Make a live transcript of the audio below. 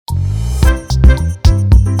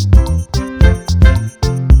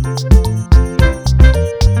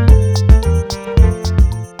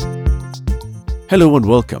Hello and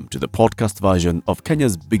welcome to the podcast version of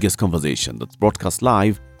Kenya's biggest conversation that's broadcast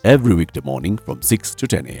live every weekday morning from 6 to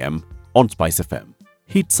 10 a.m. on Spice FM.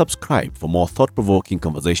 Hit subscribe for more thought-provoking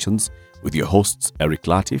conversations with your hosts Eric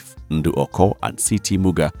Latif, Ndu Oko and CT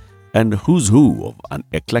Muga, and who's who of an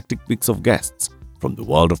eclectic mix of guests from the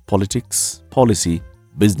world of politics, policy,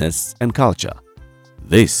 business and culture.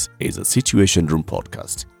 This is a Situation Room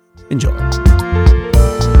podcast. Enjoy.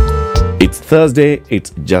 It's Thursday,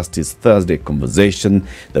 it's Justice Thursday conversation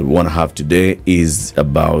that we want to have today is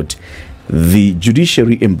about the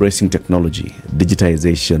judiciary embracing technology,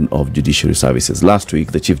 digitization of judiciary services. Last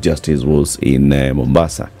week, the Chief Justice was in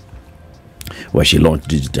Mombasa, where she launched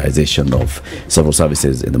digitization of several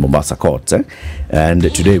services in the Mombasa courts. And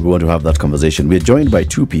today we want to have that conversation. We're joined by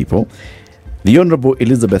two people. The Honorable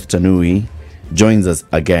Elizabeth Tanui joins us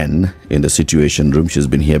again in the Situation Room. She's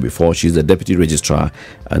been here before. She's the Deputy Registrar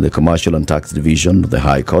at the Commercial and Tax Division of the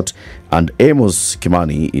High Court. And Amos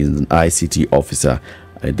Kimani is an ICT officer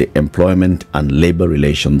at the Employment and Labor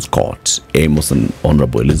Relations Court. Amos and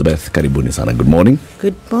Honorable Elizabeth, karibuni sana. Good morning.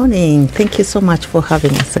 Good morning. Thank you so much for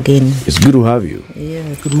having us again. It's good to have you.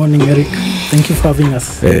 Yeah. Good morning, Eric. Thank you for having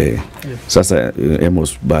us. Sasa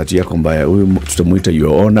Amos, bahati yako mbaya, huyu tutamuita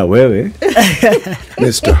your honor wewe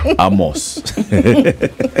Mr. Amos.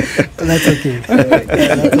 That's okay.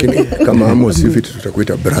 Kama Amos hivi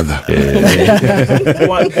tutakuita brother.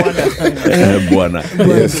 Bwana.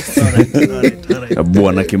 Yes.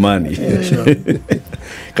 Bwana Kimani. Sure.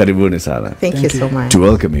 Karibuni sana. Thank you so much. To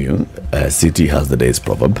welcome you, City has the day's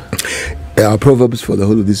proverb. Our proverbs for the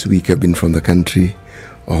whole of this week have been from the country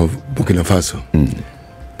of Burkina Faso.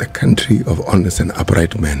 The country of honest and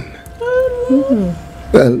upright men.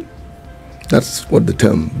 Well, that's what the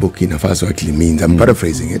term Burkina Faso actually means. I'm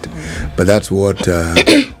paraphrasing it, but that's what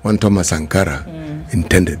one Thomas Sankara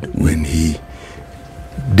intended when he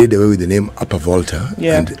did away with the name Upper Volta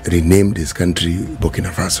and renamed his country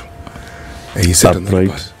Burkina Faso. And he said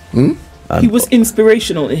Upright. He was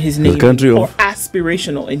inspirational in his name, or of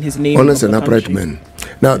aspirational in his name. Honest and upright men.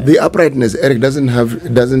 Now, the uprightness, Eric, doesn't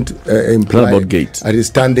imply about gate. At his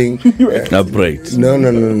standing upright. No.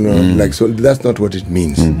 Like, so that's not what it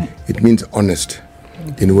means. It means honest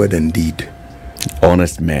in word and deed.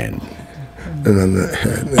 Honest man. No.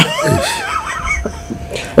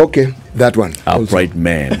 Okay, that one. Upright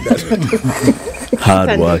man.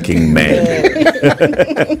 Hard-working man.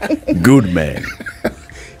 Good man.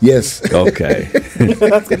 Yes. Okay.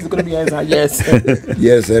 That's going to be answer. Yes.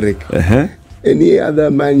 Yes, Eric. Any other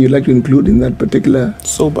man you'd like to include in that particular?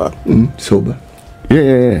 Sober. Sober.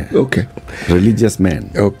 Yeah. Okay. Religious man.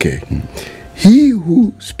 Okay. He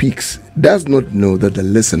who speaks does not know that the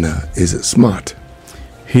listener is smart.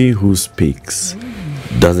 He who speaks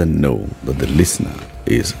doesn't know that the listener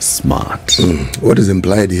is smart. What is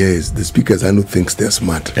implied here is the speakers are who thinks they're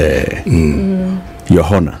smart. Your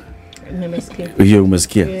honor. You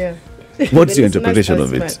must hear. What's your interpretation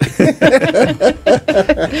of it?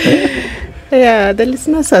 Yeah, the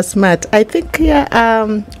listeners are smart. I think,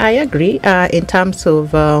 I agree in terms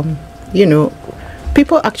of,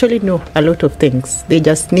 people actually know a lot of things. They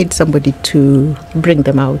just need somebody to bring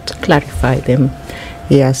them out, clarify them.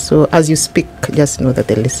 Yeah, so as you speak, just know that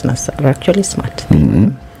the listeners are actually smart.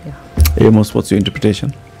 Amos, what's your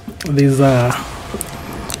interpretation? There's a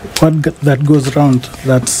word that goes around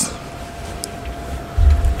that's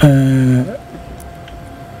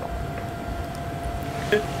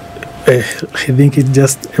I think it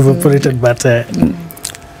just evaporated, but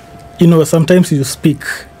sometimes you speak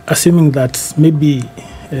assuming that maybe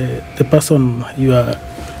the person you are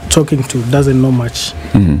talking to doesn't know much,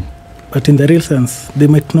 but in the real sense they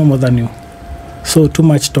might know more than you, so too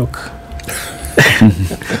much talk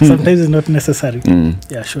sometimes is not necessary.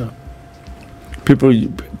 Yeah, sure.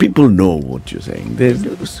 People know what you're saying. They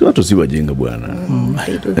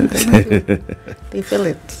They feel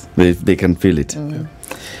it. They can feel it.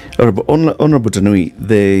 Honorable Tanui,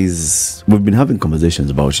 we've been having conversations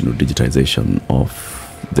about digitization of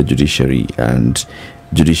the judiciary and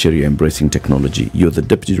judiciary embracing technology. You're the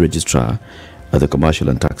Deputy Registrar at the Commercial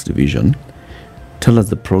and Tax Division. Tell us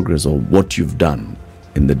the progress of what you've done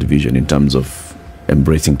in the division in terms of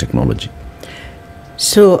embracing technology.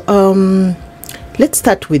 So let's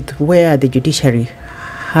start with where the judiciary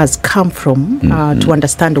has come from to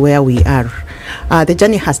understand where we are. The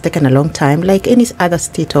journey has taken a long time. Like any other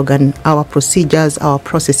state organ, our procedures, our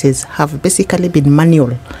processes have basically been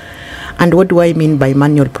manual. And what do I mean by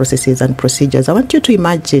manual processes and procedures? I want you to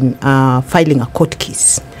imagine filing a court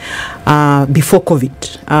case. before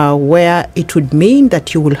COVID, where it would mean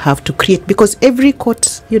that you will have to create, because every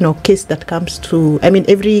court, case that comes to,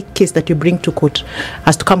 every case that you bring to court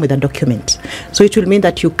has to come with a document. So it will mean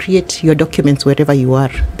that you create your documents wherever you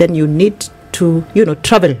are. Then you need to,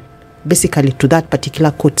 travel basically to that particular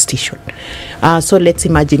court station. So let's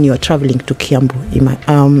imagine you are traveling to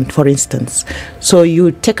Kiambu, for instance. So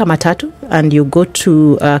you take a matatu and you go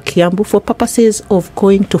to Kiambu for purposes of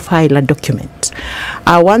going to file a document.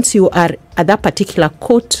 Once you are at that particular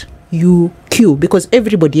court, you queue because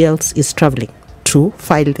everybody else is traveling to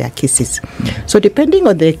file their cases. So depending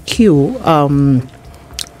on the queue,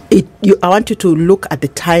 I want you to look at the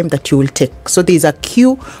time that you will take. So there's a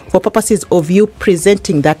queue for purposes of you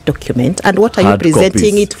presenting that document. And what are Hard you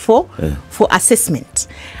presenting copies. it for? For assessment.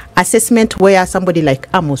 Assessment where somebody like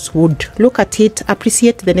Amos would look at it,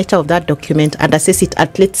 appreciate the nature of that document and assess it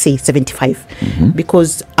at, let's say, 75.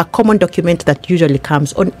 Because a common document that usually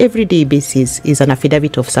comes on everyday basis is an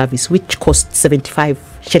affidavit of service, which costs 75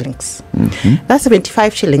 shillings. That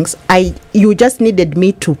 75 shillings, you just needed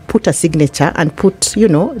me to put a signature and put,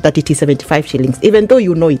 that it is 75 shillings, even though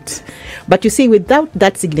you know it. But you see, without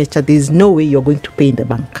that signature, there's no way you're going to pay in the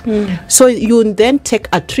bank. So you then take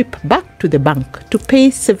a trip back to the bank to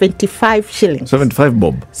pay 75 shillings. 75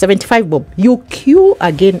 bob. 75 bob. You queue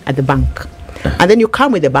again at the bank. And then you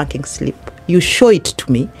come with the banking slip. You show it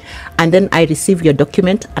to me. And then I receive your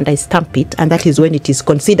document and I stamp it. And that is when it is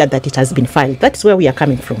considered that it has been filed. That's where we are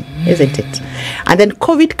coming from, isn't it? And then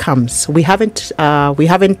COVID comes. We haven't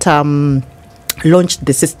launched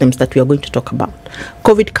the systems that we are going to talk about.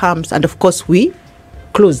 COVID comes, and of course we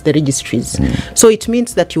close the registries. So it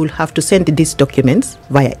means that you will have to send these documents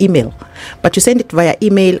via email. But you send it via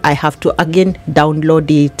email, I have to again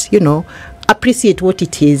download it, appreciate what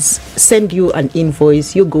it is, send you an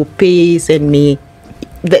invoice, you go pay, send me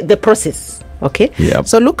the process. Okay? Yep.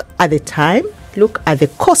 So look at the time, look at the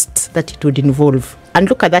costs that it would involve, and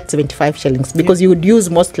look at that 75 shillings, because you would use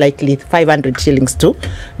most likely 500 shillings to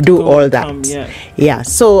do all that.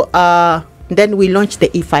 So then we launched the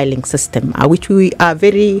e-filing system, which we are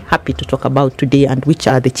very happy to talk about today, and which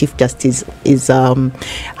the Chief Justice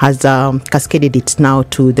has cascaded it now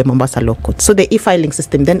to the Mombasa Law Court. So the e-filing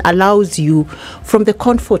system then allows you, from the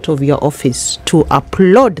comfort of your office, to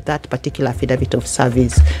upload that particular affidavit of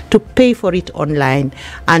service, to pay for it online,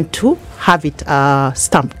 and to have it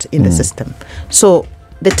stamped in the system. So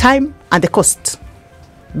the time and the cost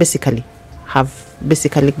basically have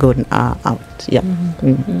gone out.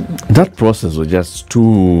 That process was just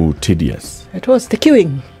too tedious. It was the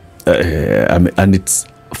queuing. And it's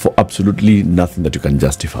for absolutely nothing that you can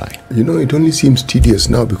justify. It only seems tedious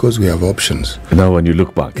now because we have options. Now when you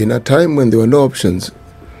look back. In a time when there were no options,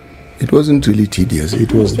 it wasn't really tedious.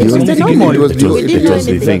 It was the the normal. It was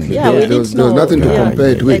the thing. Yeah, there was nothing to compare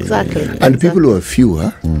it with. Exactly. And people were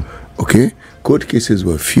fewer. Okay, court cases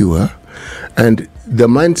were fewer, and the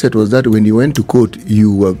mindset was that when you went to court,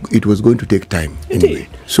 it was going to take time. Anyway.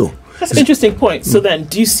 So that's an interesting point. So then,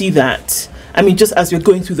 do you see that? Just as you're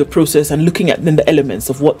going through the process and looking at then the elements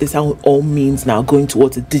of what this all means now, going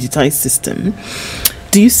towards a digitized system,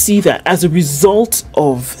 do you see that as a result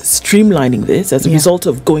of streamlining this, as a result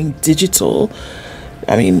of going digital?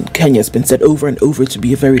 Kenya has been said over and over to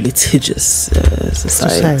be a very litigious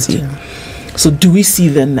society. So do we see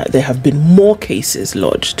then that there have been more cases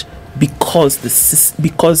lodged because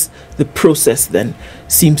the process then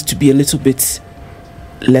seems to be a little bit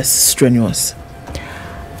less strenuous?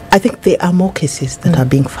 I think there are more cases that are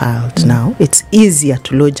being filed now. It's easier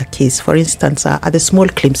to lodge a case. For instance, at the small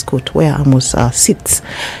claims court where Amos sits,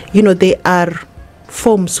 there are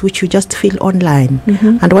forms which you just fill online.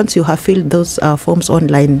 And once you have filled those forms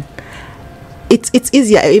online, it's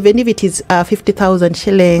easier, even if it is 50,000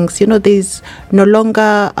 shillings. There's no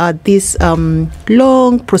longer these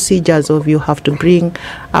long procedures of you have to bring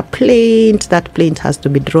a plaint. That plaint has to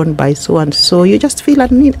be drawn by so and so. You just fill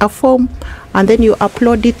a form and then you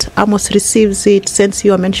upload it. Amos receives it, sends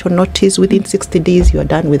you a mention notice. Within 60 days, you are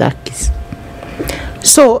done with that case.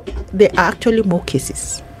 So there are actually more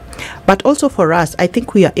cases. But also for us, I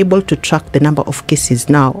think we are able to track the number of cases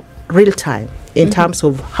now real time in terms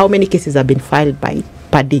of how many cases have been filed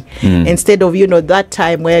per day, instead of that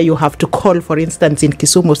time where you have to call, for instance, in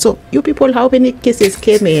Kisumu. So you people, how many cases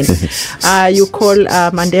came in? You call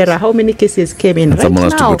Mandera, how many cases came in? And someone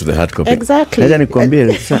has to go to the hard copy. Exactly. Give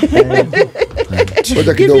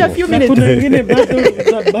me a few minutes.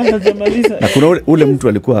 Na kuna ule mtu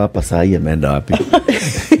alikuwa hapa saa hii ameenda wapi?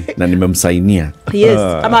 na nimemsainia. Yes,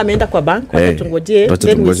 ama ameenda kwa bank, wacha tungojee,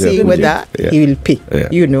 then we see whether he will pay,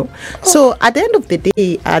 you know. So at the end of the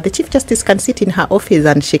day, the Chief Justice can sit in her office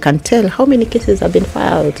and she can tell how many cases have been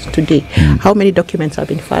filed today, how many documents have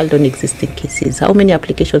been filed on existing cases, how many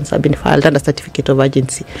applications have been filed under certificate of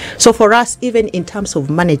urgency. So for us, even in terms of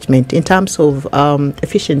management, in terms of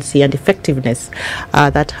efficiency and effectiveness,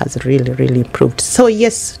 that has really, really improved. So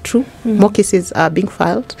yes, true, more cases are being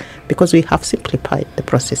filed because we have simplified the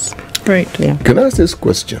process. Right. Yeah. Can I ask this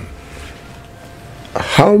question?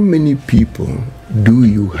 How many people do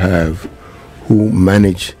you have who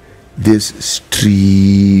manage this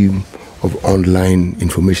stream of online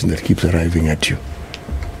information that keeps arriving at you?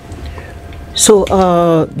 So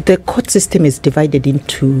the court system is divided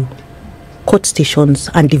into court stations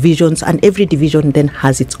and divisions, and every division then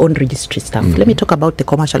has its own registry staff. Let me talk about the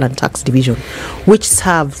commercial and tax division, which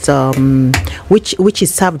serves which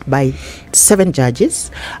is served by 7 judges,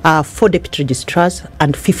 4 deputy registrars,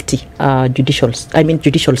 and 50 judicial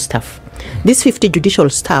staff. These 50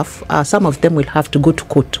 judicial staff, some of them will have to go to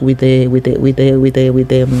court with the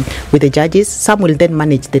judges. Some will then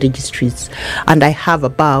manage the registries, and I have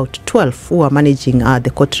about 12 who are managing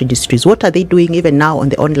the court registries. What are they doing even now on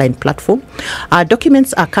the online platform?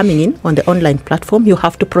 Documents are coming in on the online platform. You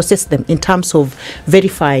have to process them in terms of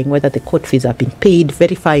verifying whether the court fees have been paid,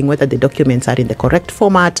 verifying whether the documents are in the correct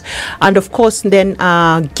format, and of course then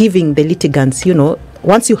giving the litigants, you know,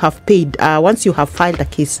 once you have paid, once you have filed a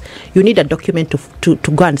case, you need a document to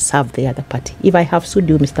go and serve the other party. If I have sued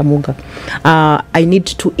you, Mr. Munga, I need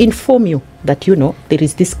to inform you that, you know, there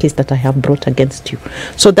is this case that I have brought against you.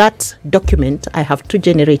 So that document, I have to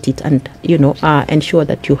generate it and, you know, ensure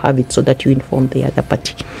that you have it so that you inform the other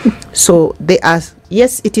party. So they are,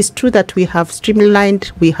 yes, it is true that we have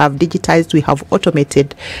streamlined, we have digitized, we have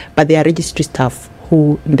automated, but they are registry staff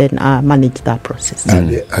who then manage that process.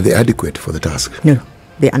 Are they adequate for the task? No,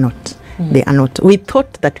 they are not. They are not. We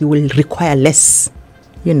thought that we will require less,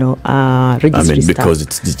 you know, registry staff. Because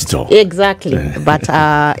it's digital. Exactly. But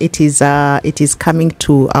it is coming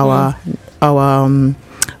to our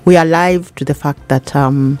we are alive to the fact that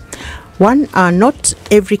not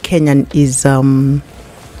every Kenyan is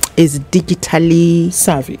digitally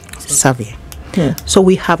savvy. Yeah. So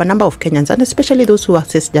we have a number of Kenyans, and especially those who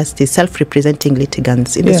access justice, self-representing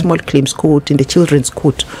litigants in the small claims court, in the children's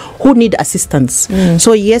court, who need assistance.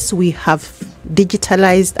 So yes, we have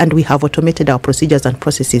digitalized and we have automated our procedures and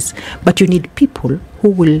processes, but you need people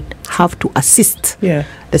who will have to assist the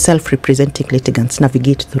self-representing litigants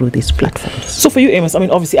navigate through these platforms. So for you, Amos, I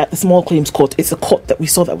mean, obviously at the small claims court, it's a court that we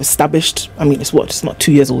saw that was established. I mean, it's not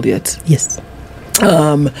 2 years old yet. Yes.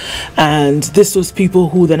 And this was people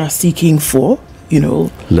who then are seeking for, you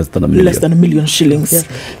know, less than a million shillings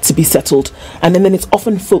to be settled. And then it's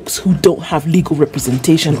often folks who don't have legal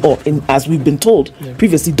representation or, as we've been told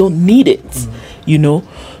previously, don't need it, you know.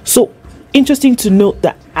 So interesting to note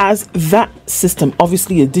that as that system,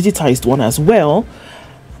 obviously a digitized one as well,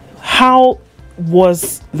 how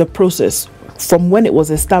was the process from when it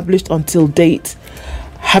was established until date?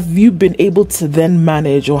 Have you been able to then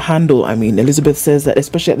manage or handle? I mean, Elizabeth says that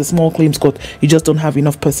especially at the small claims court, you just don't have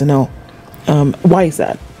enough personnel. Why is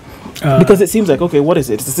that? Because it seems like, okay, what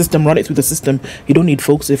is it? It's the system, run it through the system. You don't need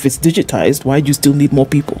folks. If it's digitized, why do you still need more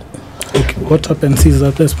people? Okay, what happens is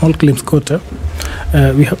that the small claims court,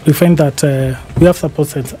 we find that we have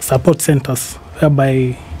support centers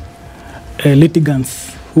whereby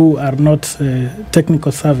litigants who are not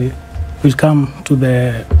technical savvy will come to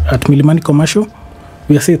at Milimani Commercial.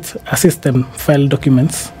 We assist them file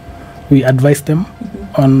documents. We advise them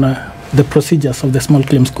on the procedures of the small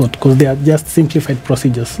claims court because they are just simplified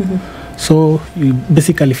procedures. So you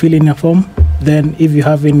basically fill in a form. Then if you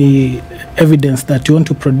have any evidence that you want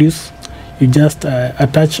to produce, you just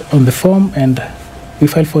attach on the form and we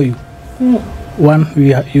file for you. One,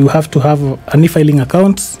 you have to have an e-filing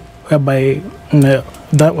account whereby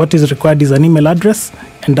that what is required is an email address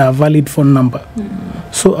and a valid phone number.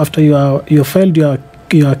 So after you filed your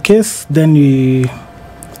case, then you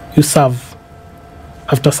serve.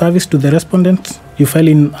 After service to the respondent, you file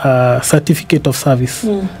in a certificate of service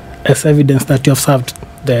as evidence that you have served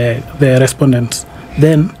the respondent.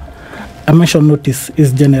 Then a mention notice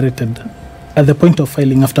is generated. At the point of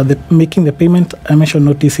filing, after making the payment, a mention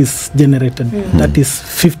notice is generated. That is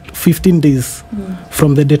 15 days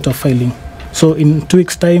from the date of filing. So in 2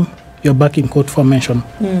 weeks' time, you're back in court for mention.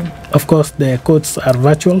 Of course, the courts are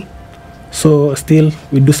virtual, so still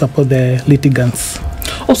we do support the litigants.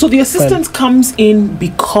 Also, the assistance comes in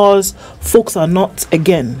because folks are not,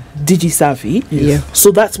 again, digi-savvy. Yeah.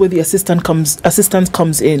 So that's where the assistance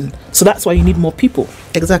comes in. So that's why you need more people.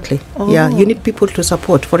 Exactly. Yeah, you need people to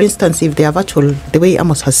support. For instance, if they are virtual, the way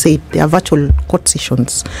Amos has said, they are virtual court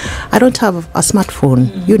sessions. I don't have a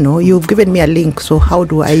smartphone. You know, you've given me a link, so how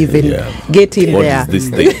do I even get in What there? is this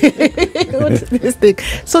thing? What is this thing?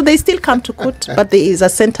 So they still come to court, but there is a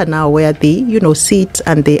center now where they, you know, sit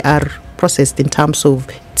and they are processed in terms of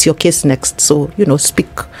it's your case next, so you know, speak.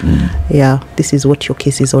 Yeah, this is what your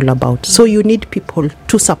case is all about. So you need people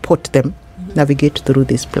to support them navigate through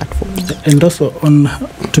these platforms. And also,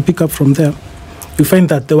 to pick up from there, you find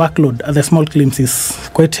that the workload at the small claims is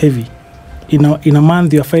quite heavy. In a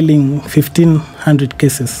month, you are filing 1,500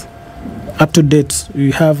 cases. Up to date,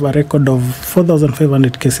 we have a record of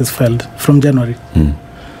 4,500 cases filed from January.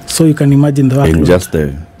 So you can imagine the workload. In just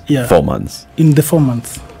the 4 months. In the 4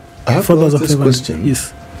 months. I have to ask this question.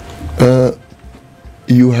 Yes.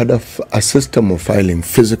 You had a system of filing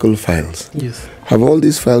physical files. Yes. Have all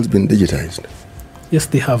these files been digitized? Yes,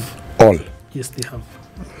 they have. All? Yes, they have.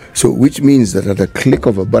 So, which means that at a click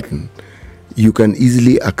of a button, you can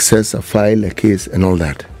easily access a file, a case, and all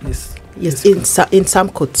that? Yes. Yes, in some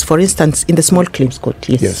courts, for instance, in the small claims court,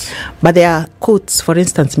 yes. But there are courts, for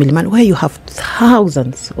instance, Miliman, where you have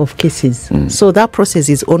thousands of cases. So that process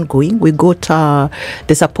is ongoing. We got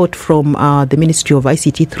the support from the Ministry of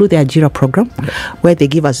ICT through the Ajira program, where they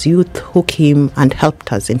give us youth who came and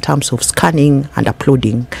helped us in terms of scanning and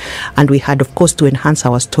uploading. And we had, of course, to enhance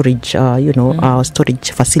our storage, our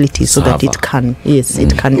storage facilities so that it can,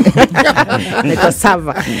 it can, like a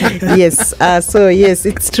server. Yes, so yes,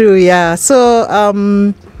 it's true, yeah. So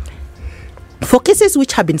for cases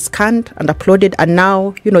which have been scanned and uploaded, and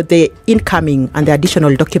now, the incoming and the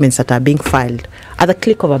additional documents that are being filed, at the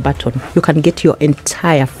click of a button, you can get your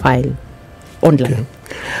entire file online. Okay.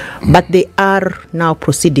 But they are now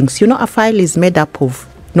proceedings. A file is made up of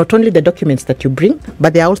not only the documents that you bring,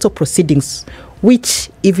 but there are also proceedings, which,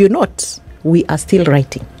 if you note, we are still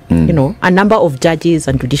writing. A number of judges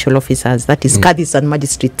and judicial officers, that is cadis and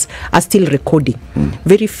magistrates, are still recording.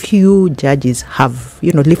 Very few judges have,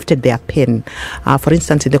 lifted their pen. For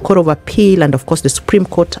instance, in the Court of Appeal and, of course, the Supreme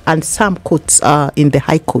Court and some courts in the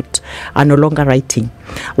High Court are no longer writing.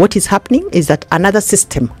 What is happening is that another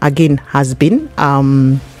system, again, has been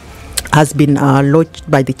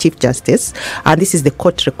launched by the Chief Justice, and this is the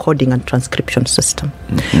court recording and transcription system.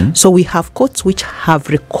 So we have courts which have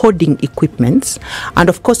recording equipments, and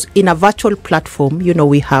of course in a virtual platform,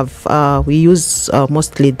 we have we use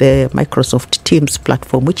mostly the Microsoft Teams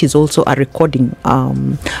platform, which is also a recording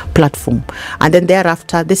platform. And then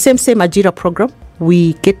thereafter, the same Ajira program,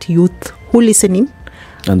 we get youth who listen in,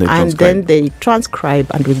 and then they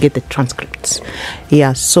transcribe, and we get the transcripts.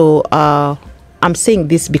 Yeah, so I'm saying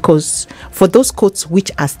this because for those courts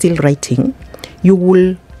which are still writing, you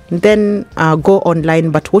will then go online,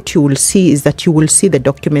 but what you will see is that you will see the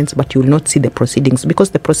documents, but you will not see the proceedings,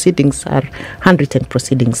 because the proceedings are handwritten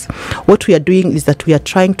proceedings. What we are doing is that we are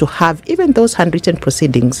trying to have even those handwritten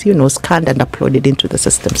proceedings, scanned and uploaded into the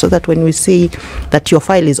system, so that when we see that your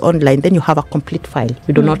file is online, then you have a complete file.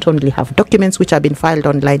 You do not only have documents which have been filed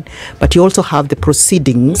online, but you also have the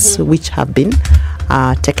proceedings which have been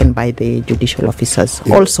taken by the judicial officers,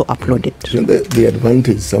 also uploaded. The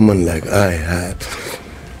advantage someone like I have,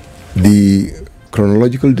 the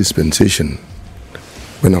chronological dispensation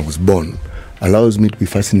when I was born allows me to be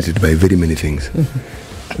fascinated by very many things.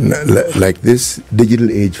 Like this digital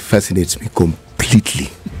age fascinates me completely.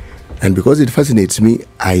 And because it fascinates me,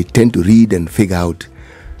 I tend to read and figure out.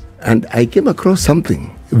 And I came across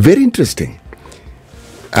something very interesting.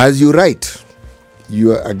 As you write,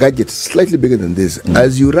 you are a gadget slightly bigger than this.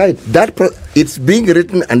 As you write, it's being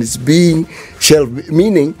written and it's being shelved,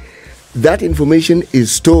 meaning that information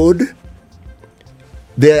is stored.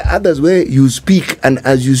 There are others where you speak, and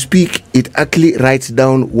as you speak, it actually writes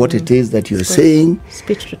down what it is that you're saying.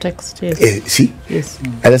 Speech to text, yes. See? Yes.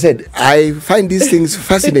 As I said, I find these things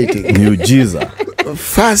fascinating.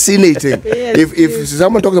 Fascinating. Yes, if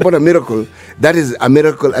someone talks about a miracle, that is a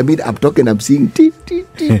miracle. I mean, I'm seeing teet,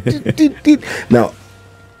 teet, teet, teet, teet, teet. Now,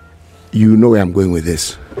 you know where I'm going with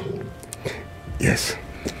this. Yes.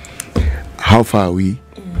 How far are we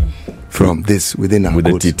from this within our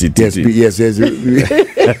courts? Yes.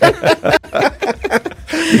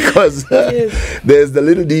 Because there's the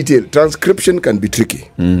little detail. Transcription can be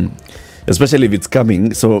tricky. Especially if it's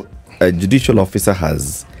coming. So a judicial officer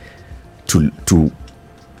has to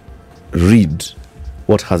read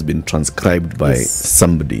what has been transcribed by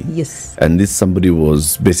somebody. Yes. And this somebody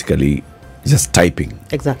was basically just typing.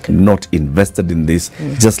 Exactly. Not invested in this,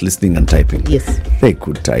 just listening and typing. Yes. They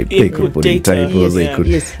could type. They could put in data, typos. They could.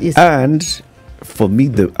 Yes. And for me,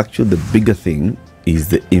 the bigger thing is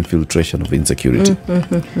the infiltration of insecurity.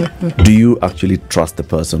 Do you actually trust the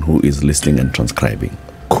person who is listening and transcribing?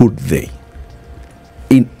 Could they,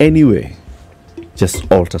 in any way,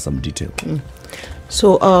 just alter some detail?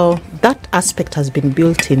 So that aspect has been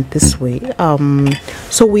built in this way.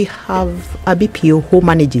 So we have a BPO who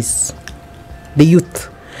manages the youth.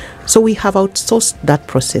 So we have outsourced that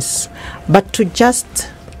process. But to just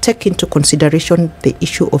take into consideration the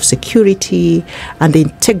issue of security and the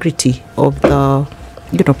integrity of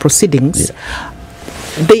the proceedings,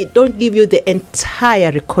 they don't give you the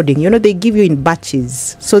entire recording. They give you in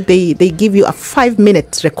batches. So they give you a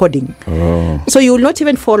 5-minute recording. So you will not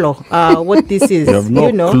even follow what this is. You have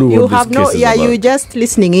no clue you what have this no. case is Yeah, about. you're just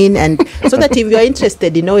listening in, and so that if you are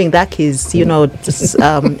interested in knowing that case,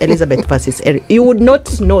 Elizabeth versus Eric, you would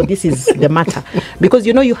not know this is the matter because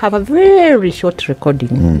you have a very short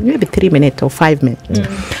recording, maybe 3 minutes or 5 minutes,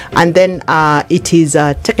 and then it is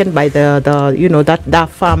taken by the that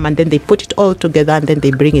firm, and then they put it all together, and then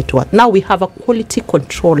they bring it to us. Now we have a quality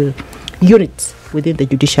control unit within the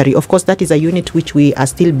judiciary. Of course, that is a unit which we are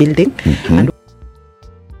still building, and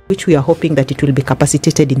which we are hoping that it will be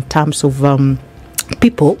capacitated in terms of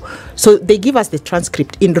people. So they give us the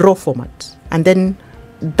transcript in raw format, and then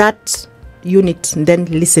that unit then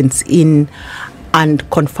listens in and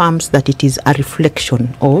confirms that it is a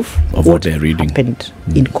reflection of what they're reading happened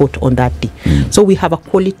in court on that day. So we have a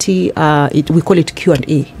quality, we call it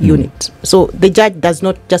Q&A unit. So the judge does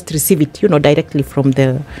not just receive it, directly from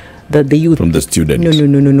the youth. From the student.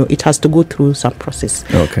 No. It has to go through some process.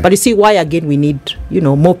 Okay. But you see why again we need,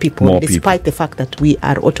 more people, despite the fact that we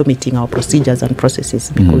are automating our procedures and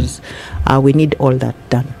processes, because we need all that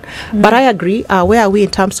done. But I agree. Where are we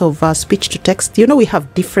in terms of speech to text? We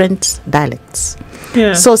have different dialects.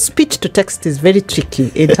 Yeah. So speech to text is very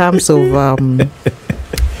tricky in terms of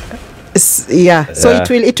so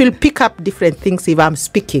it will pick up different things if I'm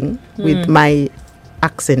speaking with my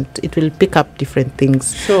accent. It will pick up different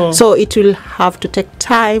things. Sure. So it will have to take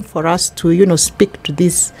time for us to speak to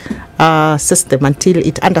this system until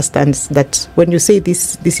it understands that when you say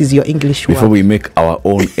this is your English Before word. we make our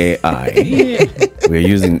own AI, we're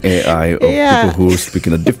using AI of people who speak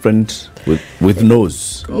in a different with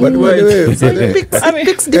nose. But by the way, So it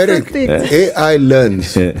picks different Eric, things. AI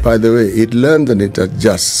learns. By the way, it learns and it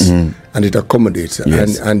adjusts and it accommodates.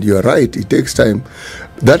 Yes. And you're right, it takes time.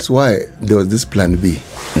 That's why there was this plan B,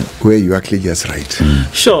 where you actually just write.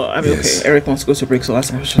 Sure. Yes. Okay. Eric wants to go to break, so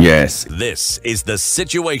last question. Yes. This is the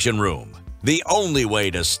Situation Room, the only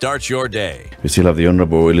way to start your day. We still have the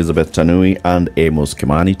Honorable Elizabeth Tanui and Amos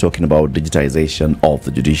Kimani talking about digitization of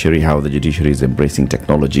the judiciary, how the judiciary is embracing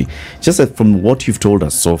technology. Just that from what you've told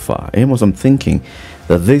us so far, Amos, I'm thinking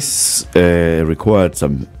that this required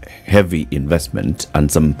some heavy investment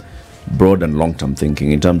and some broad and long-term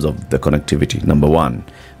thinking in terms of the connectivity. Number one,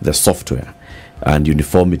 the software and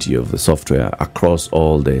uniformity of the software across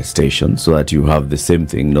all the stations, so that you have the same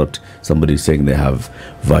thing, not somebody saying they have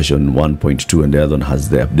version 1.2 and the other one has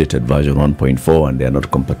the updated version 1.4 and they're not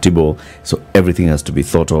compatible. So everything has to be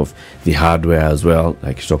thought of. The hardware as well,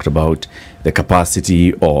 like you talked about, the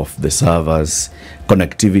capacity of the servers,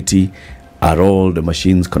 connectivity. Are all the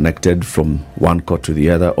machines connected from one court to the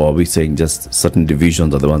other, or are we saying just certain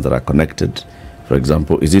divisions are the ones that are connected? For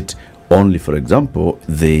example, is it only, for example,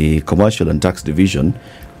 the commercial and tax division,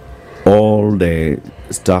 all the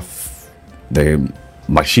stuff, the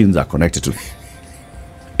machines are connected to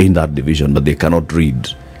in that division, but they cannot read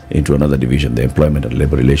into another division, the employment and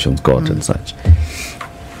labor relations court and such?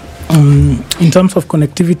 In terms of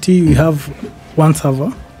connectivity, we have one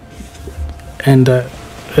server, and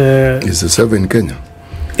It's a server in Kenya.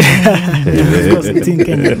 of course, it's in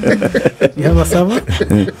Kenya. We have a server,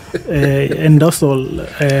 and also,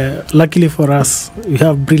 luckily for us, we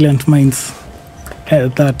have brilliant minds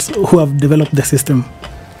who have developed the system.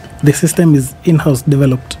 The system is in-house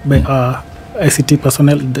developed by our ICT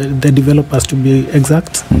personnel, the developers to be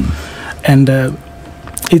exact, and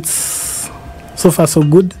it's so far so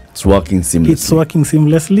good. It's working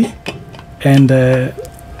seamlessly. And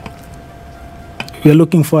we are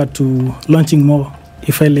looking forward to launching more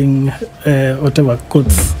e-filing, whatever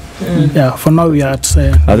codes. Yeah, for now we are at.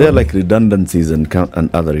 Are there like redundancies and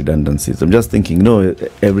other redundancies? I'm just thinking,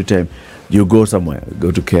 every time you go somewhere,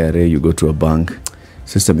 go to KRA, you go to a bank,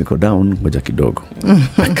 system iko down, ngoja kidogo.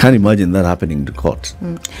 I can't imagine that happening in the court.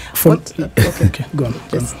 Okay, go on.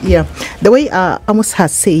 Yeah, the way Amos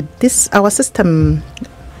has said, our system.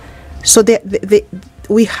 So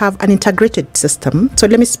we have an integrated system. So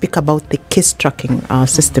let me speak about the case tracking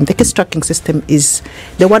system. The case tracking system is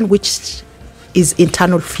the one which is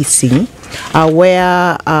internal facing,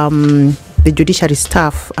 where the judiciary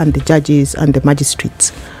staff and the judges and the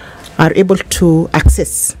magistrates are able to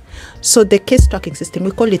access. So the case tracking system,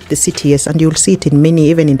 we call it the CTS, and you'll see it in many,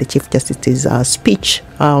 even in the Chief Justice's speech.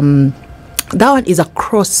 That one is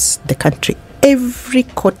across the country. Every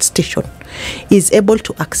court station is able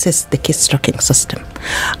to access the case tracking system,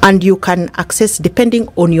 and you can access depending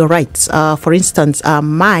on your rights. For instance,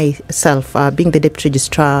 myself being the Deputy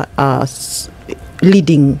Registrar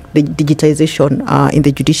leading the digitization in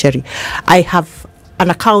the judiciary, I have an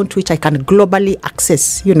account which I can globally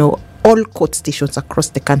access, all court stations across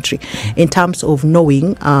the country in terms of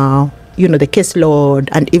knowing the case load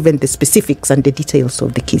and even the specifics and the details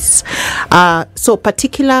of the case. So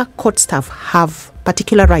particular court staff have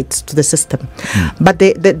particular rights to the system. But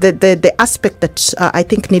the aspect that I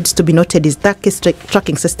think needs to be noted is that case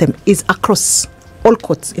tracking system is across all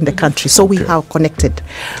courts in the country. So we are connected.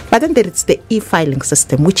 But then there is the e-filing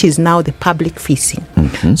system, which is now the public facing.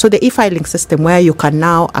 So the e-filing system, where you can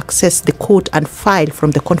now access the court and file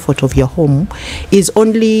from the comfort of your home, is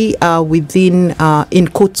only in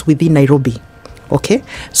courts within Nairobi. Okay,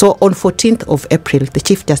 so on 14th of April, the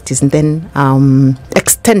Chief Justice then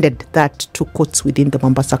extended that to courts within the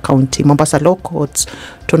Mombasa County, Mombasa Law Courts,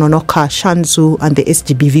 Tononoka, Shanzu, and the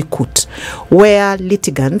SGBV Court, where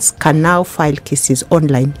litigants can now file cases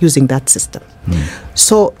online using that system.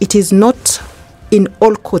 So it is not in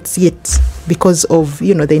all courts yet because of,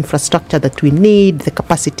 the infrastructure that we need, the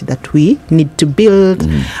capacity that we need to build,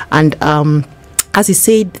 and as he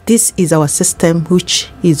said, this is our system which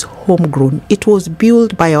is homegrown. It was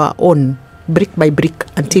built by our own, brick by brick,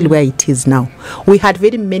 until where it is now. We had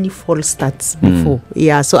very many false starts before.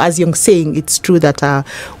 Yeah, so as you're saying, it's true that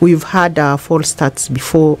we've had false starts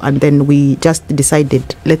before, and then we just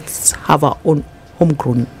decided, let's have our own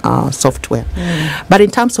homegrown software. But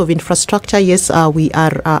in terms of infrastructure, yes, we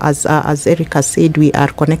are, as Erica said, we are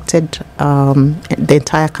connected the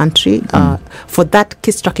entire country. For that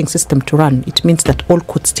case tracking system to run, it means that all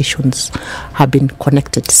court stations have been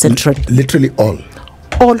connected centrally. Literally all?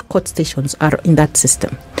 All court stations are in that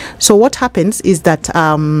system. So what happens is that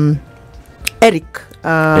Eric,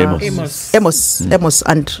 Amos,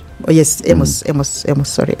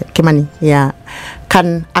 Kimani,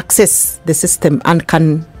 can access the system and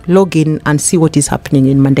can log in and see what is happening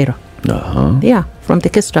in Mandera. Yeah, from the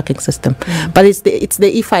case tracking system. But it's the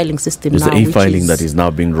e-filing system it's now. It's the e-filing that is now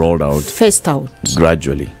being rolled out. Phased out.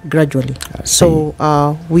 Gradually. So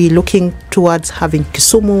we're looking towards having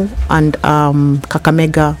Kisumu and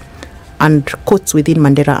Kakamega and courts within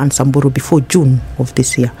Mandera and Samburu before June of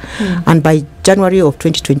this year. And by January of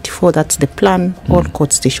 2024, that's the plan. All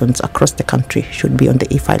court stations across the country should be on the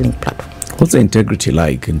e-filing platform. What's the integrity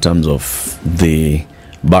like in terms of the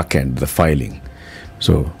back end, the filing?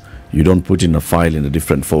 So you don't put in a file in a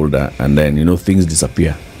different folder and then, things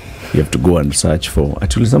disappear. You have to go and search for,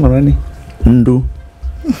 actually, samarani, ndu,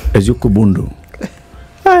 ezuku bundu.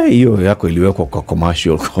 Hiyo yako iliwekwa kwa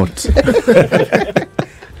commercial court.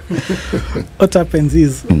 What happens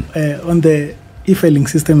is, on the e-filing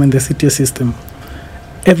system and the CTS system,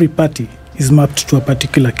 every party is mapped to a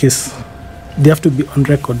particular case. They have to be on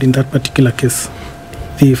record in that particular case.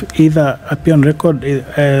 They either appear on record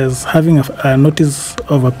as having a notice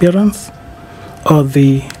of appearance, or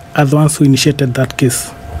they are the ones who initiated that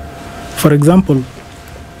case. For example,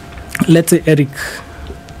 let's say Eric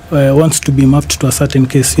wants to be mapped to a certain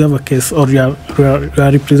case. You have a case, or you are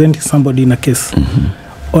representing somebody in a case.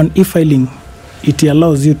 On e-filing, it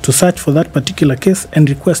allows you to search for that particular case and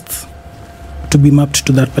request to be mapped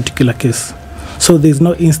to that particular case. So there's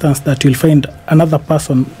no instance that you'll find another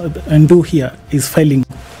person and do here is filing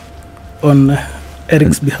on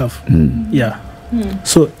Eric's behalf.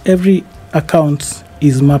 So every account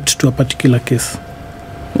is mapped to a particular case.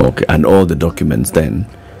 Okay, and all the documents then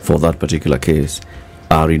for that particular case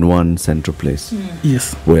are in one central place.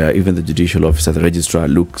 Yes. Where even the judicial officer, the registrar,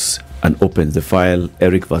 looks and opens the file,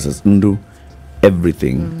 Eric versus Ndu.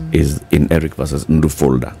 Everything is in Eric versus Ndu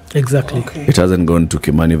folder. Exactly. Okay. It hasn't gone to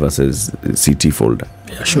Kimani versus CT folder.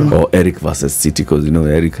 Yeah, sure. Or Eric versus CT, because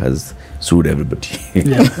Eric has sued everybody.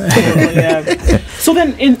 So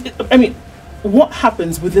then, what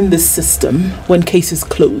happens within this system when cases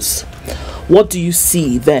close? What do you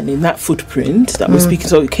see then in that footprint that we're speaking?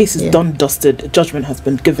 So the case is done, dusted, judgment has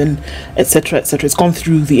been given, etc., etc. It's gone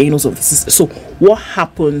through the annals of the system. So what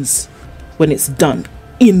happens when it's done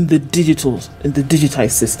in the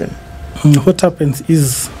digitized system? What happens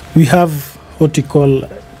is we have what we call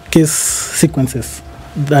case sequences.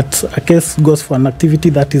 that a case goes for an activity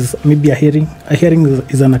that is maybe a hearing. A hearing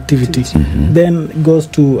is an activity. Then it goes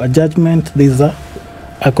to a judgment. There's a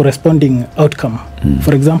corresponding outcome.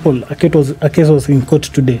 For example, a case was in court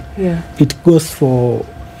today. Yeah. It goes for,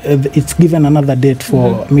 it's given another date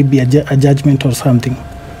for maybe a judgment or something.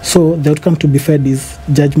 So the outcome to be fed is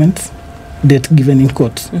judgment, date given in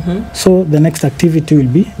court. So the next activity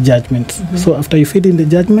will be judgment. So after you feed in the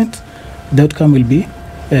judgment, the outcome will be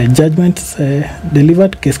judgment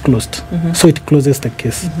delivered, case closed. So it closes the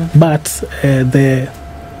case. But the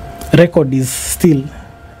record is still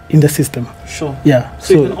in the system. Sure. Yeah.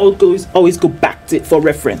 So you can always go back to it for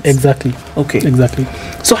reference. Exactly. Okay. Exactly.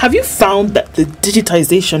 So have you found that the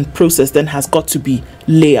digitization process then has got to be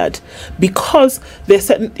layered? Because there's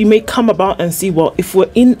certain, you may come about and see, well, if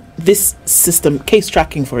we're in this system, case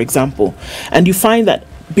tracking, for example, and you find that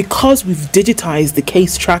because we've digitized the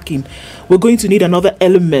case tracking, we're going to need another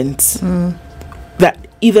element that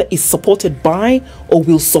either is supported by or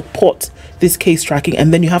will support this case tracking,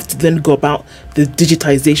 and then you have to then go about the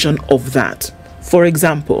digitization of that. For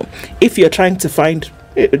example, if you're trying to find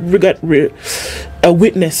a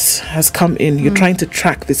witness has come in, you're trying to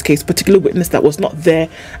track this case, particular witness that was not there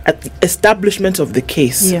at the establishment of the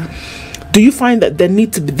case. Yeah. Do you find that there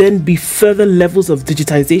need to then be further levels of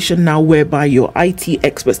digitization now, whereby your IT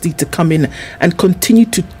experts need to come in and continue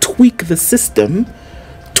to tweak the system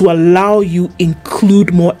to allow you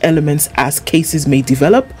include more elements as cases may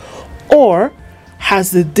develop? Or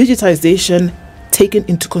has the digitization taken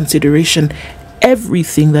into consideration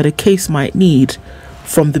everything that a case might need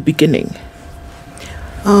from the beginning?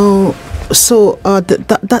 So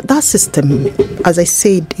that system, as I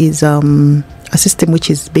said, is a system which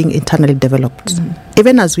is being internally developed.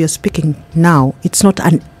 Even as we are speaking now, it's not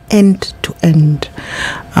an end-to-end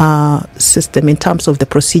system in terms of the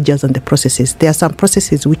procedures and the processes. There are some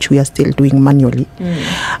processes which we are still doing manually.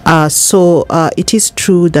 So it is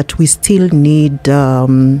true that we still need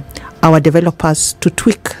our developers to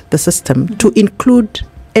tweak the system to include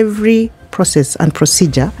every process and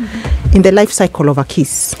procedure in the life cycle of a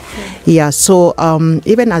case. So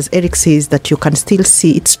even as Eric says, that you can still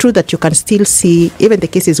see, it's true that you can still see even the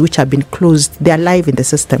cases which have been closed, they are live in the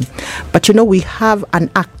system. But we have an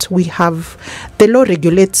act, the law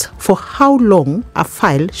regulates for how long a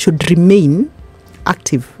file should remain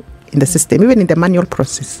active in the system, even in the manual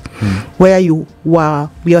process, where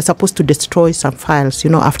we are supposed to destroy some files,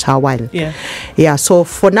 after a while. So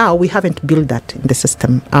for now, we haven't built that in the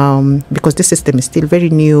system because the system is still very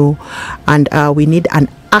new, and we need an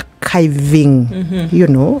archiving,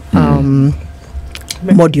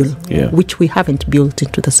 module, which we haven't built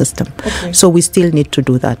into the system. So we still need to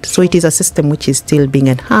do that. So it is a system which is still being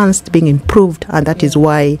enhanced, being improved, and that is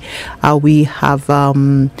why we have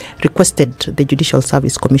requested the Judicial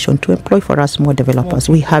Service Commission to employ for us more developers.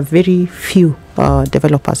 We have very few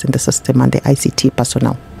developers in the system and the ICT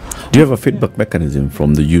personnel. Do you have a feedback mechanism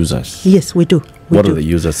from the users? Yes, we do. What are the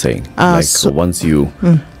users saying? Once you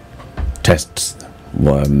test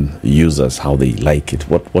users, how they like it,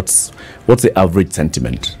 what's the average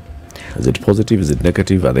sentiment? Is it positive? Is it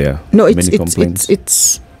negative? Are there many complaints?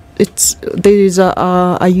 There is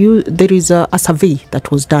a survey that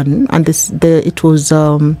was done, and it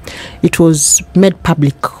was made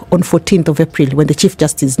public on 14th of April when the Chief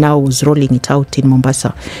Justice now was rolling it out in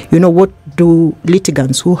Mombasa. What do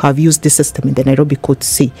litigants who have used the system in the Nairobi court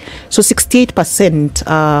say? So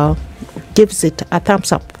 68% gives it a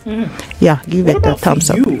thumbs up. Give it a thumbs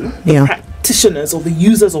up. The practitioners or the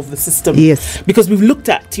users of the system. Yes. Because we've looked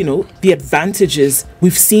at, the advantages.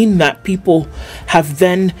 We've seen that people have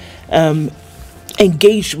then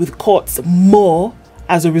engaged with courts more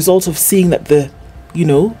as a result of seeing that the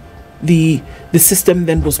system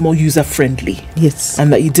then was more user friendly. Yes.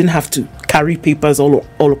 And that you didn't have to carry papers all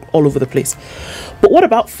over the place. But what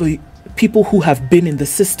about for people who have been in the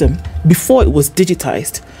system before it was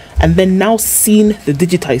digitized and then now seen the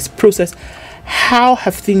digitized process? How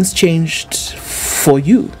have things changed for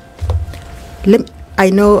you? I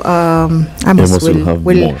know Amos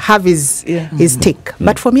will have his take.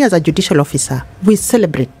 But for me as a judicial officer, we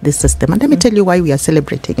celebrate this system. And let me tell you why we are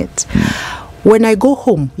celebrating it. When I go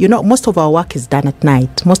home, most of our work is done at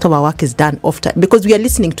night. Most of our work is done after, because we are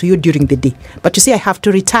listening to you during the day. But you see, I have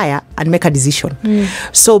to retire and make a decision.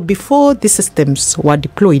 So before the systems were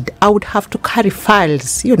deployed, I would have to carry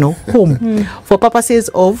files, home for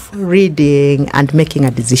purposes of reading and making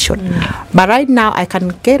a decision. But right now, I can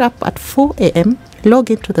get up at 4 a.m.,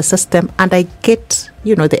 log into the system, and I get,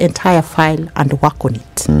 the entire file and work on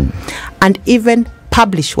it. And even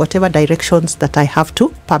publish whatever directions that I have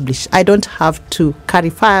to publish. I don't have to carry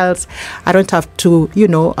files. I don't have to,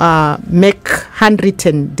 make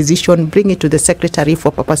handwritten decision, bring it to the secretary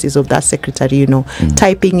for purposes of that secretary,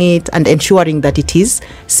 typing it and ensuring that it is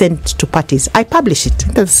sent to parties. I publish it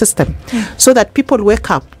into the system so that people wake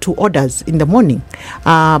up to orders in the morning.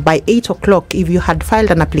 By 8 o'clock, if you had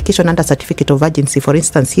filed an application under certificate of urgency, for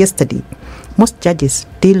instance, yesterday, most judges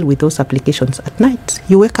deal with those applications at night.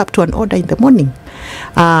 You wake up to an order in the morning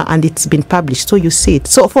and it's been published, so you see it.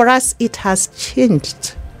 So for us, it has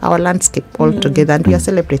changed our landscape altogether, and we are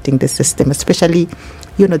celebrating the system, especially,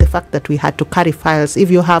 the fact that we had to carry files.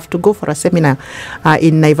 If you have to go for a seminar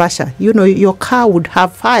in Naivasha, your car would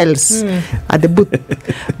have files at the booth.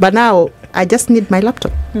 But now, I just need my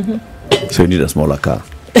laptop. So you need a smaller car.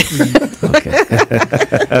 Okay.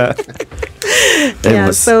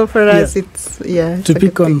 So for us, it's, To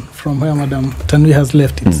pick on from where Madam Tanui has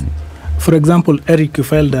left it. For example, Eric, you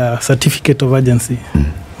filed a certificate of urgency.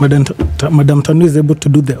 Madam Tanui is able to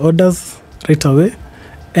do the orders right away,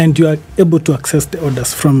 and you are able to access the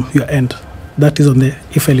orders from your end. That is on the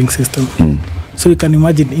e-filing system. So you can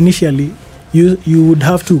imagine, initially, you would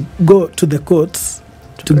have to go to the courts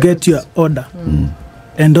to get your order.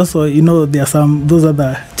 And also, there are those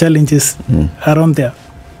other challenges around there.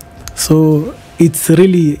 So it's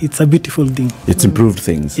a beautiful thing. It's improved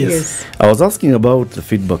things. Yes. I was asking about the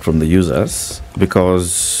feedback from the users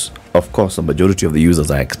because, of course, the majority of the users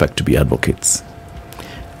I expect to be advocates.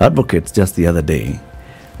 Advocates just the other day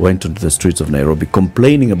went onto the streets of Nairobi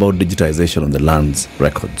complaining about digitization on the land's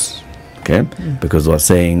records. Okay? Because they were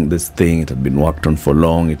saying this thing, it had been worked on for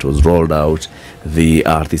long, it was rolled out, the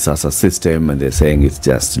Artisasa system, and they're saying it's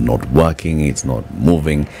just not working, it's not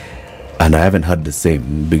moving. And I haven't heard the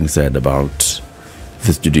same being said about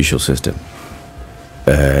this judicial system.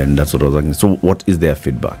 And that's what I was asking. So what is their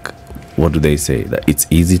feedback? What do they say? That it's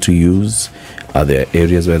easy to use? Are there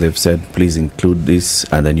areas where they've said, please include this,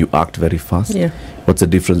 and then you act very fast? Yeah. What's the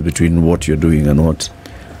difference between what you're doing and what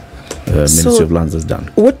Ministry of Lands has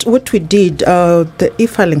done? What we did, the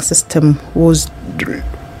e-filing system was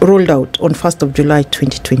rolled out on 1st of July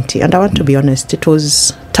 2020. And I want to be honest, it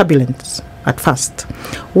was turbulence at first.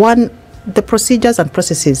 One, the procedures and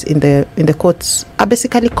processes in the courts are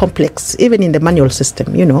basically complex, even in the manual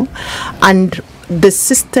system, and the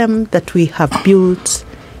system that we have built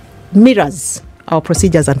mirrors our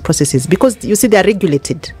procedures and processes, because you see they are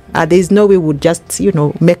regulated. There is no way we would just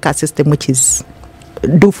make a system which is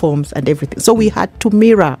do forms and everything. So we had to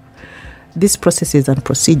mirror these processes and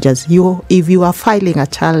procedures. If you are filing a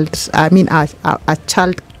child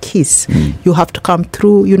case, you have to come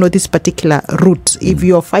through, this particular route. If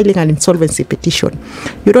you are filing an insolvency petition,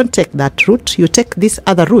 you don't take that route, you take this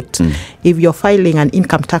other route. If you're filing an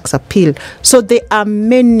income tax appeal. So there are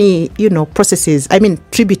many, processes,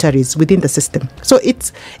 tributaries within the system. So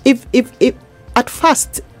it's, if at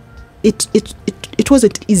first, it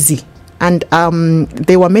wasn't easy. And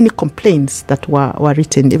there were many complaints that were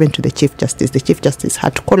written even to the Chief Justice. The Chief Justice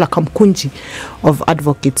had to call a kamkunji of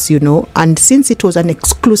advocates, And since it was an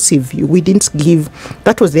exclusive, we didn't give...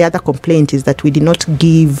 That was the other complaint, is that we did not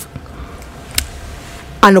give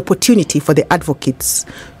an opportunity for the advocates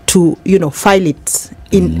to, file it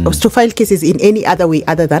to file cases in any other way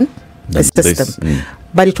other than the system.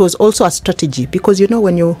 But it was also a strategy, because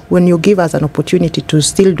when you give us an opportunity to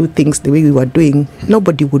still do things the way we were doing,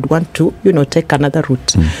 nobody would want to take another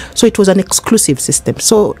route. So it was an exclusive system.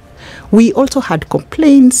 So we also had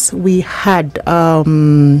complaints. We had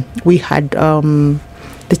the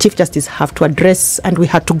Chief Justice have to address, and we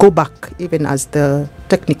had to go back even as the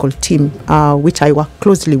technical team, which I work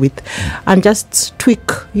closely with, and just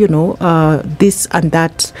tweak this and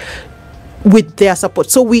that with their support.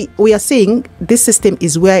 So we are saying this system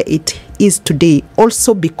is where it is today,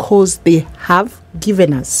 also because they have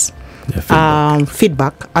given us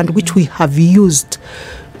feedback, and which we have used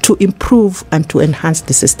to improve and to enhance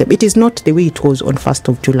the system. It is not the way it was on 1st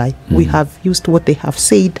of July. We have used what they have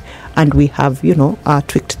said, and we have,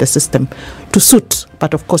 tweaked the system to suit,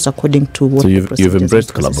 but of course according to what. So you've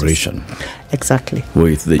embraced collaboration. Exactly.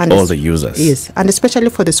 With all the users. Yes, and especially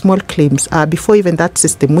for the small claims, before even that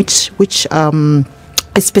system, which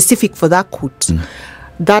is specific for that court,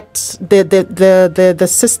 that the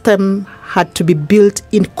system had to be built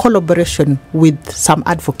in collaboration with some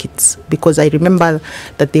advocates, because I remember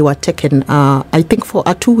that they were taken, I think, for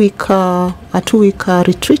a two-week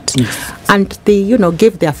retreat, and they,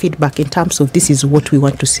 gave their feedback in terms of this is what we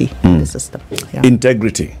want to see in the system. Yeah.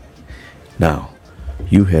 Integrity. Now,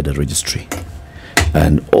 you had a registry,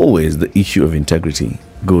 and always the issue of integrity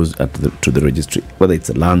goes to the registry, whether it's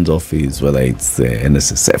a lands office, whether it's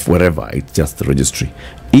NSSF, wherever, it's just the registry.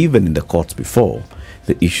 Even in the courts before,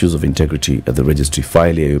 the issues of integrity at the registry,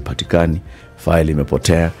 file imepatikani, file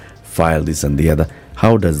imepotea, file this and the other.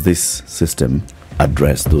 How does this system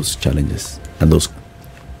address those challenges and those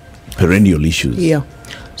perennial issues? Yeah.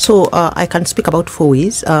 So I can speak about 4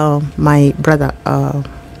 ways. My brother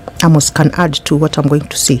Amos can add to what I'm going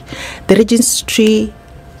to say. The registry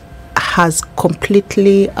has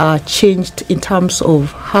completely changed in terms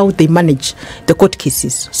of how they manage the court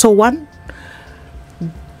cases. So one,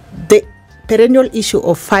 the perennial issue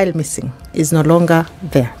of file missing is no longer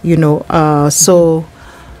there, so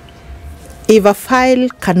if a file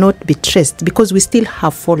cannot be traced, because we still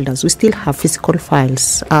have folders, we still have physical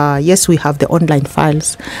files. Yes, we have the online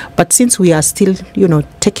files, but since we are still,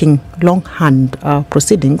 taking longhand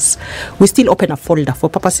proceedings, we still open a folder for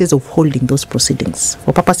purposes of holding those proceedings,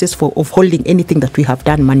 for purposes of holding anything that we have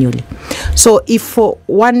done manually. So if for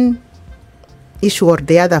one issue or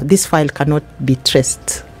the other, this file cannot be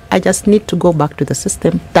traced, I just need to go back to the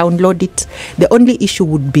system, download it. The only issue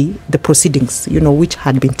would be the proceedings, which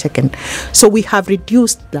had been taken. So we have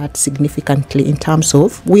reduced that significantly in terms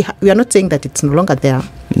of, we are not saying that it's no longer there.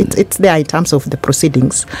 It's there in terms of the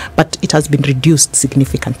proceedings, but it has been reduced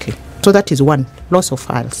significantly. So that is one, loss of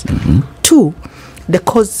files. Mm-hmm. 2, the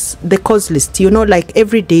cause list. Like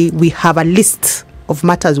every day we have a list of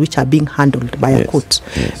matters which are being handled by a court.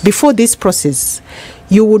 Yes. Before this process,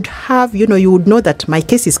 you would have, you would know that my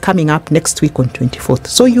case is coming up next week on 24th.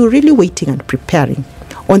 So you're really waiting and preparing.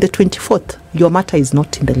 On the 24th, your matter is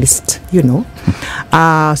not in the list,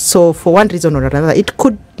 So for one reason or another, it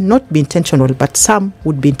could not be intentional, but some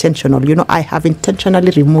would be intentional. I have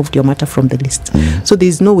intentionally removed your matter from the list. Mm. So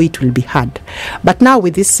there's no way it will be heard. But now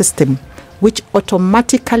with this system, which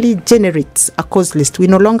automatically generates a cause list, we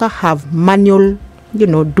no longer have manual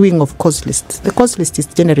doing of cause lists. The cause list is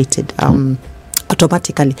generated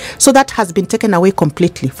automatically. So that has been taken away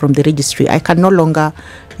completely from the registry. I can no longer,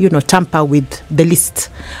 tamper with the list.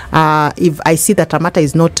 If I see that a matter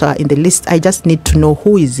is not in the list, I just need to know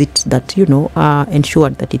who is it that,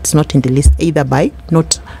 ensured that it's not in the list, either by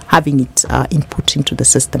not having it input into the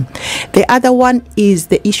system. The other one is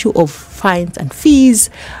the issue of fines and fees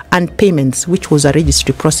and payments, which was a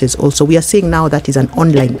registry process also. We are seeing now that is an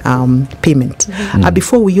online payment. Mm-hmm.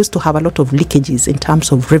 Before, we used to have a lot of leakages in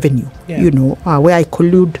terms of revenue, where I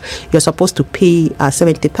collude, you're supposed to pay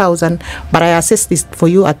 70,000, but I assess this for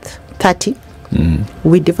you at 30.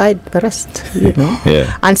 We divide the rest,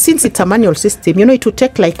 Yeah. And since it's a manual system, it will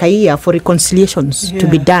take like a year for reconciliations to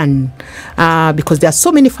be done, because there are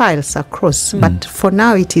so many files across. But for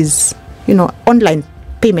now, it is, online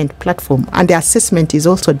payment platform, and the assessment is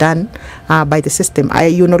also done by the system.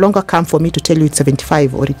 You no longer come for me to tell you it's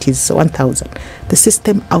 75 or it is 1,000. The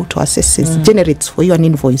system auto-assesses, generates for you an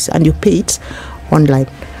invoice, and you pay it online.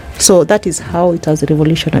 So that is how it has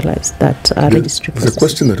revolutionized that registry process. The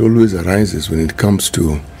question that always arises when it comes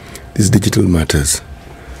to these digital matters,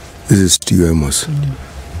 this is to you, Amos.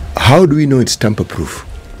 How do we know it's tamper-proof?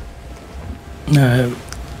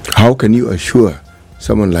 How can you assure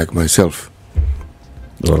someone like myself?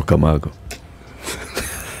 Or Kamago.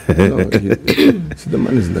 No, the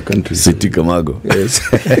man is in the country. City Kamago. Yes.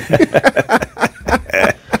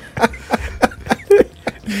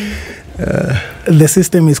 The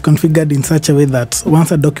system is configured in such a way that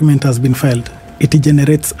once a document has been filed, it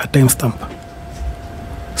generates a timestamp.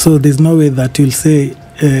 So there's no way that you'll say,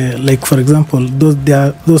 like for example, those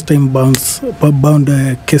time-bound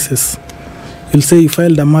cases. You'll say you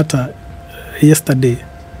filed a matter yesterday,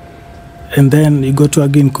 and then you go to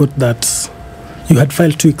again court that you had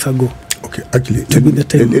filed 2 weeks ago. Okay, actually,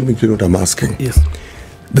 let me clear what I'm asking. Yes.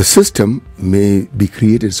 The system may be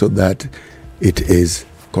created so that it is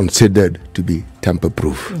considered to be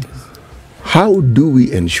tamper-proof. How do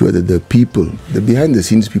we ensure that the people, the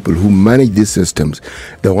behind-the-scenes people who manage these systems,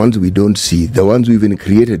 the ones we don't see, the ones who even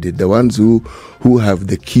created it, the ones who have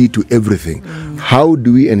the key to everything, how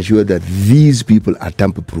do we ensure that these people are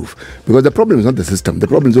tamper-proof? Because the problem is not the system, the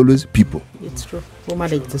problem is always people. It's true. Who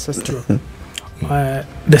manage the system?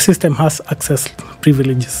 The system has access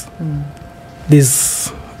privileges. This,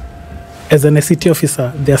 as an SCT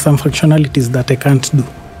officer, there are some functionalities that I can't do,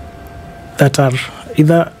 that are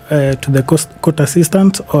either to the court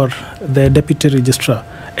assistant or the deputy registrar.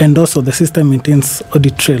 And also the system maintains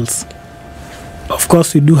audit trails. Of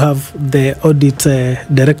course, we do have the audit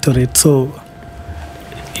directorate, so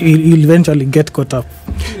you'll eventually get caught up.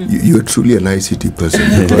 You're truly an ICT person.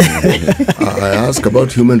 I ask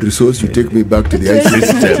about human resource, you take me back to the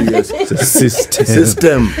ICT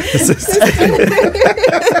system.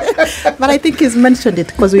 But I think he's mentioned it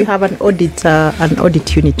because we have an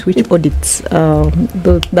audit unit which audits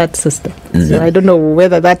that system. So I don't know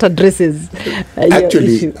whether that addresses your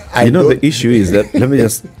issue. The issue is that, let me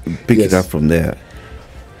just pick it up from there.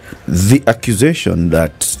 The accusation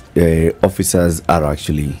that officers are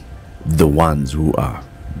actually the ones who are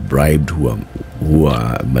bribed, who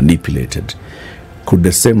are manipulated. Could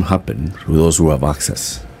the same happen to those who have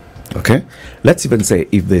access? Okay, let's even say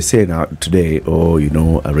if they say now today,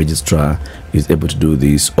 a registrar is able to do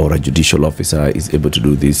this, or a judicial officer is able to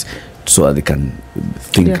do this, so that they can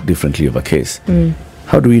think differently of a case.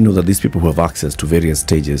 How do we know that these people who have access to various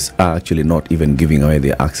stages are actually not even giving away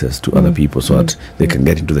their access to other people so that they can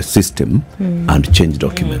get into the system and change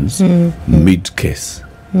documents mid-case?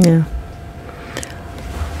 Yeah.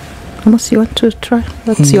 Amos, you want to try?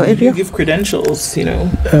 That's your area. You give credentials,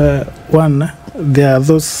 One, there are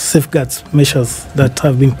those safeguards measures that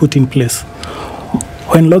have been put in place.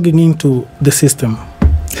 When logging into the system,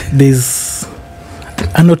 there's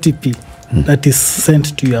an OTP that is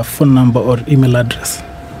sent to your phone number or email address.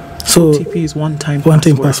 So OTP is one-time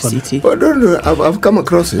password. CT. Oh, no, I've come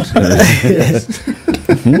across it.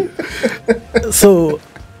 So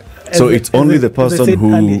it's only the person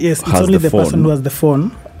who it's has only the phone. person who has the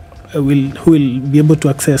phone who will be able to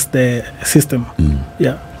access the system.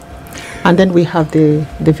 Yeah. And then we have the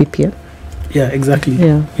VPN. Yeah, exactly.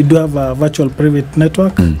 Yeah. We do have a virtual private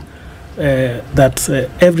network that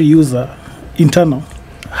every user internal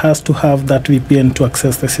has to have that VPN to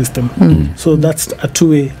access the system. So that's a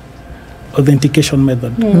two-way authentication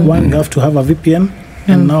method. One, you have to have a VPN,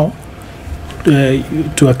 and now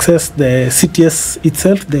to access the CTS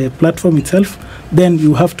itself, the platform itself, then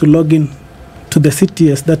you have to log in to the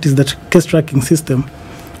CTS, that is the case tracking system,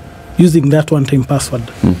 using that one-time password.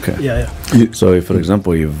 Okay. Yeah. So, if, for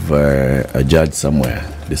example, if a judge somewhere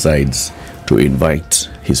decides to invite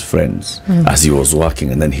his friends as he was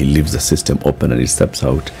working, and then he leaves the system open and he steps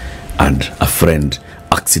out, and a friend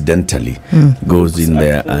accidentally goes in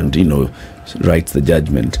there and writes the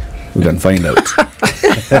judgment, we can find out.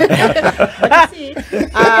 But you see,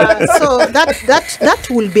 so that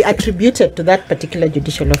will be attributed to that particular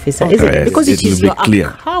judicial officer, isn't it? Because it is your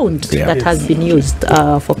account that has been used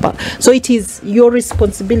for. So it is your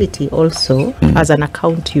responsibility also as an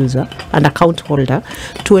account user, an account holder,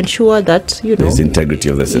 to ensure that there's integrity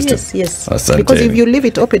of the system. Yes. Because if you leave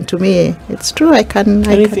it open to me, it's true. I can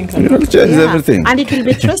change everything, and it will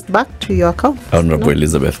be traced back to your account. Honorable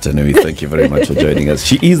Elizabeth Tanui, thank you very much for joining us.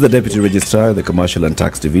 She is the Deputy Registrar, the Commercial and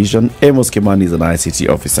Tax Division. Amos Kimani is an ICT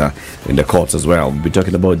officer in the courts as well. We'll be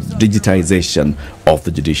talking about digitization of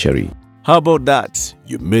the judiciary. How about that?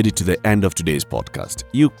 You made it to the end of today's podcast.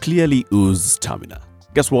 You clearly ooze stamina.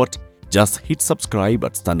 Guess what? Just hit subscribe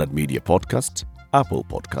at Standard Media Podcast, Apple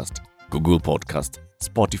Podcast, Google Podcast,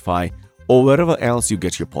 Spotify, or wherever else you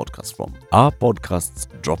get your podcasts from. Our podcasts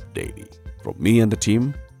drop daily. From me and the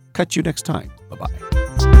team, catch you next time. Bye-bye.